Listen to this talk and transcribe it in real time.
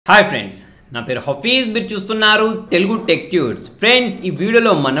Hi friends, నా పేరు హఫీజ్. మీరు చూస్తున్నారు తెలుగు టెక్ ట్యూట్స్. ఫ్రెండ్స్, ఈ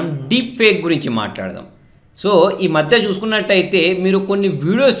వీడియోలో మనం డీప్ ఫేక్ గురించి మాట్లాడదాం. సో ఈ మధ్య చూసుకున్నట్టయితే మీరు కొన్ని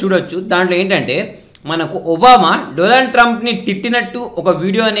వీడియోస్ చూడొచ్చు. దాంట్లో ఏంటంటే మనకు ఒబామా డొనాల్డ్ ట్రంప్ని తిట్టినట్టు ఒక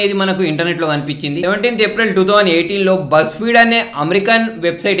వీడియో అనేది మనకు ఇంటర్నెట్లో కనిపించింది. 17 ఏప్రిల్ 2018లో బస్ఫీడ్ అనే అమెరికన్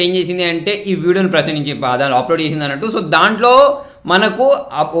వెబ్సైట్ ఏం చేసింది అంటే ఈ వీడియోని ప్రచురించి దాన్ని అప్లోడ్ చేసింది అన్నట్టు. సో దాంట్లో మనకు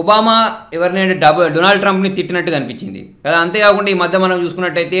ఒబామా ఎవరినైనా డొనాల్డ్ ట్రంప్ని తిట్టినట్టు కనిపించింది కదా. అంతేకాకుండా ఈ మధ్య మనం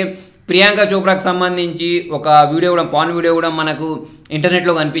చూసుకున్నట్టయితే ప్రియాంక చోప్రాకి సంబంధించి ఒక వీడియో కూడా, పాన్ వీడియో కూడా మనకు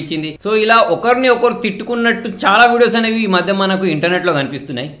ఇంటర్నెట్లో కనిపించింది. సో ఇలా ఒకరిని ఒకరు తిట్టుకున్నట్టు చాలా వీడియోస్ అనేవి ఈ మధ్య మనకు ఇంటర్నెట్లో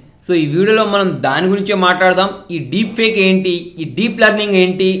కనిపిస్తున్నాయి. సో ఈ వీడియోలో మనం దాని గురించే మాట్లాడదాం. ఈ డీప్ ఫేక్ ఏంటి, ఈ డీప్ లెర్నింగ్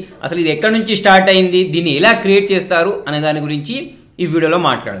ఏంటి, అసలు ఇది ఎక్కడి నుంచి స్టార్ట్ అయింది, దీన్ని ఎలా క్రియేట్ చేస్తారు అనే దాని గురించి ఈ వీడియోలో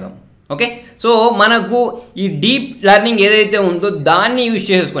మాట్లాడదాం. ఓకే, సో మనకు ఈ డీప్ లెర్నింగ్ ఏదైతే ఉందో దాన్ని యూజ్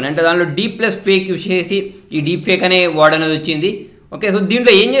చేసుకొని, అంటే దానిలో డీప్ ప్లస్ ఫేక్ యూజ్ చేసి ఈ డీప్ ఫేక్ అనే వర్డ్ అనేది వచ్చింది. ఓకే, సో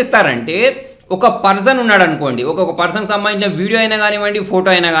దీంట్లో ఏం చేస్తారంటే ఒక పర్సన్ ఉన్నాడు అనుకోండి, ఒక పర్సన్కి సంబంధించిన వీడియో అయినా కానివ్వండి, ఫోటో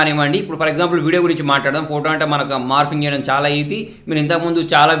అయినా కానివ్వండి. ఇప్పుడు ఫర్ ఎగ్జాంపుల్ వీడియో గురించి మాట్లాడదాం. ఫోటో అంటే మనకు మార్ఫింగ్ చేయడం చాలా ఈజీ. మీరు ఇంతకుముందు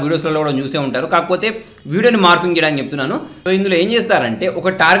చాలా వీడియోస్లలో కూడా చూసే ఉంటారు. కాకపోతే వీడియోని మార్ఫింగ్ చేయడానికి చెప్తున్నాను. సో ఇందులో ఏం చేస్తారంటే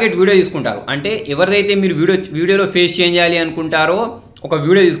ఒక టార్గెట్ వీడియో తీసుకుంటారు. అంటే ఎవరిదైతే మీరు వీడియోలో ఫేస్ చేంజ్ చేయాలి అనుకుంటారో ఒక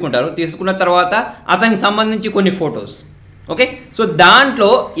వీడియో తీసుకుంటారు. తీసుకున్న తర్వాత అతనికి సంబంధించి కొన్ని ఫొటోస్. ఓకే, సో దాంట్లో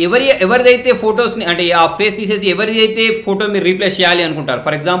ఎవరిదైతే ఫొటోస్ని, అంటే ఆ ఫేస్ తీసేసి ఎవరిదైతే ఫోటో మీరు రీప్లేస్ చేయాలి అనుకుంటారు.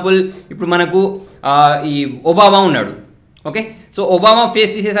 ఫర్ ఎగ్జాంపుల్ ఇప్పుడు మనకు ఈ ఒబామా ఉన్నాడు. ఓకే, సో ఒబామా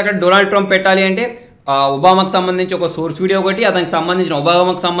ఫేస్ తీసేసి అక్కడ డొనాల్డ్ ట్రంప్ పెట్టాలి అంటే ఒబామాకి సంబంధించి ఒక సోర్స్ వీడియో ఒకటి, అతనికి సంబంధించిన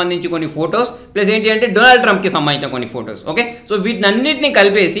ఒబామాకి సంబంధించి కొన్ని ఫొటోస్, ప్లస్ ఏంటి అంటే డొనాల్డ్ ట్రంప్కి సంబంధించిన కొన్ని ఫొటోస్. ఓకే, సో వీటినన్నింటినీ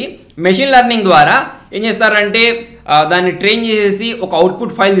కలిపేసి మెషిన్ లెర్నింగ్ ద్వారా ఏం చేస్తారంటే దాన్ని ట్రైన్ చేసేసి ఒక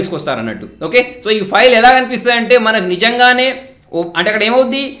అవుట్పుట్ ఫైల్ తీసుకొస్తారన్నట్టు. ఓకే, సో ఈ ఫైల్ ఎలా కనిపిస్తుంది అంటే మనకు నిజంగానే అంటే అక్కడ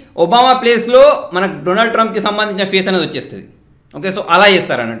ఏమవుద్ది, ఒబామా ప్లేస్లో మనకు డొనాల్డ్ ట్రంప్కి సంబంధించిన ఫేస్ అనేది వచ్చేస్తుంది. ఓకే, సో అలా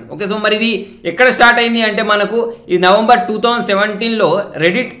చేస్తారన్నట్టు. ఓకే, సో మరి ఇది ఎక్కడ స్టార్ట్ అయింది అంటే మనకు ఈ నవంబర్ 2017లో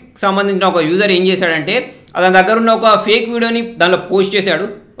రెడిట్ సంబంధించిన ఒక యూజర్ ఏం చేశాడంటే దాని దగ్గర ఉన్న ఒక ఫేక్ వీడియోని దానిలో పోస్ట్ చేశాడు.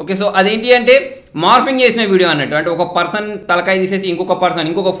 ఓకే, సో అదేంటి అంటే మార్ఫింగ్ చేసిన వీడియో అన్నట్టు. అంటే ఒక పర్సన్ తలకాయ తీసేసి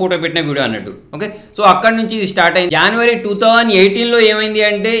ఇంకొక ఫోటో పెట్టిన వీడియో అన్నట్టు. ఓకే, సో అక్కడ నుంచి ఇది స్టార్ట్ అయింది. జనవరి 2018లో ఏమైంది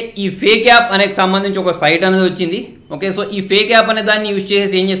అంటే ఈ ఫేక్ యాప్ అనేది సంబంధించి ఒక సైట్ అనేది వచ్చింది. ఓకే, సో ఈ ఫేక్ యాప్ అనే దాన్ని యూజ్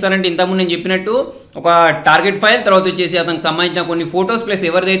చేసి ఏం చేస్తారంటే ఇంతకుముందు నేను చెప్పినట్టు ఒక టార్గెట్ ఫైల్, తర్వాత వచ్చేసి అతనికి సంబంధించిన కొన్ని ఫొటోస్, ప్లస్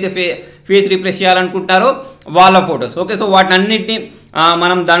ఎవరిదైతే ఫేస్ రీప్లేస్ చేయాలనుకుంటారో వాళ్ళ ఫొటోస్. ఓకే, సో వాటిని అన్నింటినీ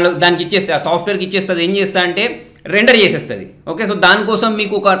మనం దానికి ఇచ్చేస్తే, ఆ సాఫ్ట్వేర్కి ఇచ్చేస్తే అది ఏం చేస్తా అంటే రెండర్ చేసేస్తుంది. ఓకే, సో దానికోసం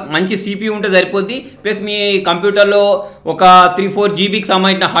మీకు ఒక మంచి CPU ఉంటే సరిపోద్ది, ప్లస్ మీ కంప్యూటర్లో ఒక 3-4 GBకి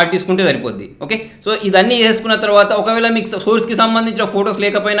సంబంధించిన హార్డ్ డిస్క్ ఉంటే సరిపోద్ది. ఓకే, సో ఇదన్నీ చేసుకున్న తర్వాత ఒకవేళ మీకు సోర్స్కి సంబంధించిన ఫొటోస్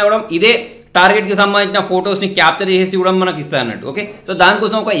లేకపోయినా కూడా ఇదే టార్గెట్కి సంబంధించిన ఫొటోస్ని క్యాప్చర్ చేసి కూడా మనకి ఇస్తారు అన్నట్టు. ఓకే, సో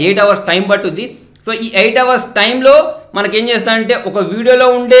దానికోసం ఒక 8 hours టైం పట్టుద్ది. సో ఈ 8 hours టైంలో మనకేం చేస్తా అంటే ఒక వీడియోలో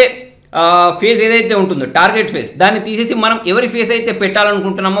ఉండే ఫేస్ ఏదైతే ఉంటుందో టార్గెట్ ఫేస్, దాన్ని తీసేసి మనం ఎవరి ఫేస్ అయితే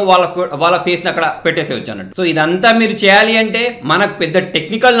పెట్టాలనుకుంటున్నామో వాళ్ళ ఫేస్ని అక్కడ పెట్టేసేవచ్చు అన్నట్టు. సో ఇదంతా మీరు చేయాలి అంటే మనకు పెద్ద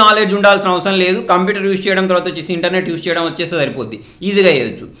టెక్నికల్ నాలెడ్జ్ ఉండాల్సిన అవసరం లేదు. కంప్యూటర్ యూజ్ చేయడం, తర్వాత వచ్చేసి ఇంటర్నెట్ యూజ్ చేయడం వచ్చేస్తే సరిపోద్ది, ఈజీగా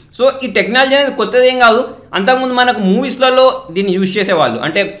చేయొచ్చు. సో ఈ టెక్నాలజీ అనేది కొత్తది ఏం కాదు. అంతకుముందు మనకు మూవీస్లలో దీన్ని యూజ్ చేసేవాళ్ళు.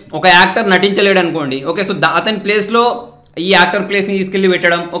 అంటే ఒక యాక్టర్ నటించలేడు అనుకోండి. ఓకే, సో అతని ప్లేస్లో ఈ యాక్టర్ ప్లేస్ని తీసుకెళ్ళి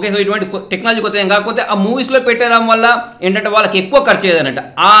పెట్టడం. ఓకే, సో ఇటువంటి టెక్నాలజీ కొత్త ఏం కాకపోతే ఆ మూవీస్లో పెట్టడం వల్ల ఏంటంటే వాళ్ళకి ఎక్కువ ఖర్చు అయ్యేదన్నట్టు.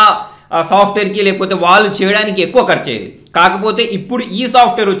 ఆ సాఫ్ట్వేర్కి, లేకపోతే వాళ్ళు చేయడానికి ఎక్కువ ఖర్చు అయ్యేది. కాకపోతే ఇప్పుడు ఈ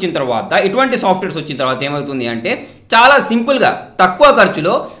సాఫ్ట్వేర్ వచ్చిన తర్వాత, ఇటువంటి సాఫ్ట్వేర్స్ వచ్చిన తర్వాత ఏమవుతుంది అంటే చాలా సింపుల్గా తక్కువ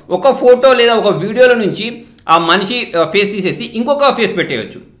ఖర్చులో ఒక ఫోటో లేదా ఒక వీడియోల నుంచి ఆ మనిషి ఫేస్ తీసేసి ఇంకొక ఫేస్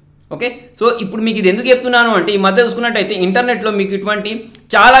పెట్టేయచ్చు. ఓకే, సో ఇప్పుడు మీకు ఇది ఎందుకు చెప్తున్నాను అంటే ఈ మధ్య చూసుకున్నట్టయితే ఇంటర్నెట్లో మీకు ఇటువంటి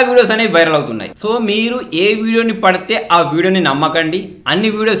చాలా వీడియోస్ అనేవి వైరల్ అవుతున్నాయి. సో మీరు ఏ వీడియోని పడితే ఆ వీడియోని నమ్మకండి. అన్ని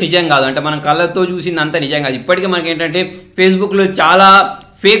వీడియోస్ నిజం కాదు, అంటే మనం కళ్ళతో చూసిందంతా నిజం కాదు. ఇప్పటికే మనకి ఏంటంటే ఫేస్బుక్లో చాలా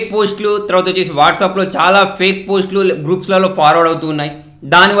ఫేక్ పోస్టులు, తర్వాత వచ్చేసి వాట్సాప్లో చాలా ఫేక్ పోస్టులు గ్రూప్స్లలో ఫార్వర్డ్ అవుతున్నాయి.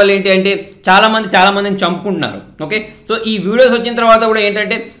 దానివల్ల ఏంటి అంటే చాలామందిని చంపుకుంటున్నారు. ఓకే, సో ఈ వీడియోస్ వచ్చిన తర్వాత కూడా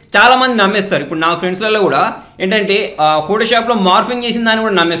ఏంటంటే చాలామంది నమ్మేస్తారు. ఇప్పుడు నా ఫ్రెండ్స్లలో కూడా ఏంటంటే ఫోటోషాప్లో మార్ఫింగ్ చేసిన దాన్ని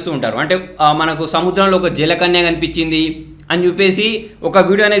కూడా నమ్మేస్తూ ఉంటారు. అంటే మనకు సముద్రంలో ఒక జలకన్య కనిపించింది అని చెప్పేసి ఒక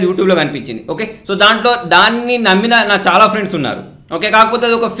వీడియో అనేది యూట్యూబ్లో కనిపించింది. ఓకే, సో దాన్ని నమ్మిన నా చాలా ఫ్రెండ్స్ ఉన్నారు. ఓకే, కాకపోతే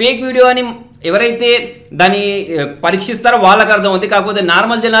అది ఒక ఫేక్ వీడియో అని ఎవరైతే దాన్ని పరీక్షిస్తారో వాళ్ళకి అర్థం అవుతుంది. కాకపోతే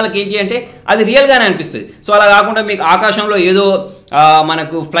నార్మల్ జనాలకి ఏంటి అంటే అది రియల్గానే అనిపిస్తుంది. సో అలా కాకుండా మీకు ఆకాశంలో ఏదో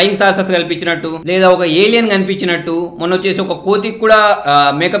మనకు ఫ్లయింగ్ సాసర్స్ కల్పించినట్టు, లేదా ఒక ఏలియన్ కనిపించినట్టు, మొన్న వచ్చేసి ఒక కోతికి కూడా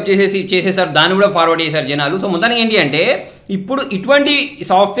మేకప్ చేసేసారు, దాన్ని కూడా ఫార్వర్డ్ చేశారు జనాలు. సో మొత్తానికి ఏంటి అంటే ఇప్పుడు ఇటువంటి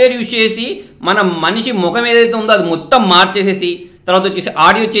సాఫ్ట్వేర్ యూజ్ చేసి మన మనిషి ముఖం ఏదైతే ఉందో అది మొత్తం మార్చేసేసి, తర్వాత వచ్చేసి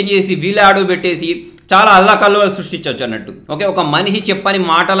ఆడియో చేంజ్ చేసి వీళ్ళ ఆడియో పెట్టేసి చాలా అల్లాకల్లోలు సృష్టించవచ్చు అన్నట్టు. ఓకే, ఒక మనిషి చెప్పని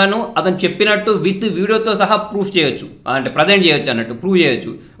మాటలను అతను చెప్పినట్టు విత్ వీడియోతో సహా ప్రూఫ్ చేయొచ్చు, అంటే ప్రజెంట్ చేయొచ్చు అన్నట్టు, ప్రూవ్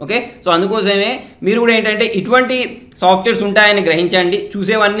చేయొచ్చు. ఓకే, సో అందుకోసమే మీరు కూడా ఏంటంటే ఇటువంటి సాఫ్ట్వేర్స్ ఉంటాయని గ్రహించండి,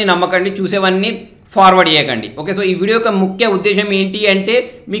 చూసేవన్నీ నమ్మకండి, చూసేవన్నీ ఫార్వర్డ్ చేయకండి. ఓకే, సో ఈ వీడియో యొక్క ముఖ్య ఉద్దేశం ఏంటి అంటే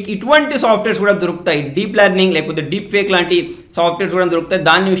మీకు ఇటువంటి సాఫ్ట్వేర్స్ కూడా దొరుకుతాయి, డీప్ లెర్నింగ్ లేకపోతే డీప్ ఫేక్ లాంటి సాఫ్ట్వేర్స్ కూడా దొరుకుతాయి.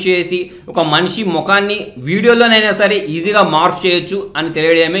 దాన్ని యూస్ చేసి ఒక మనిషి ముఖాన్ని వీడియోలోనైనా సరే ఈజీగా మార్ఫ్ చేయొచ్చు అని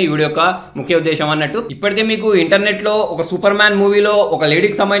తెలియడమే ఈ వీడియో యొక్క ముఖ్య ఉద్దేశం అన్నట్టు. ఇప్పటికే మీకు ఇంటర్నెట్లో ఒక సూపర్ మ్యాన్ మూవీలో ఒక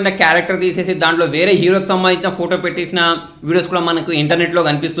లేడీకి సంబంధించిన క్యారెక్టర్ తీసేసి దాంట్లో వేరే హీరోకి సంబంధించిన ఫోటో పెట్టేసిన వీడియోస్ కూడా మనకు ఇంటర్నెట్లో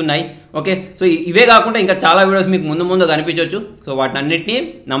కనిపిస్తున్నాయి. ఓకే, సో ఇవే కాకుండా ఇంకా చాలా వీడియోస్ మీకు ముందు కనిపించవచ్చు. సో వాటిని అన్నింటినీ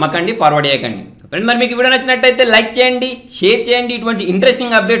నమ్మకండి, ఫార్వర్డ్ చేయకండి. ఫ్రెండ్, మరి మీకు వీడియో నచ్చినట్టయితే లైక్ చేయండి, షేర్ చేయండి. ఇటువంటి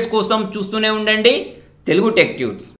ఇంట్రెస్టింగ్ అప్డేట్స్ కోసం చూస్తూనే ఉండండి తెలుగు టెక్ ట్యూట్స్.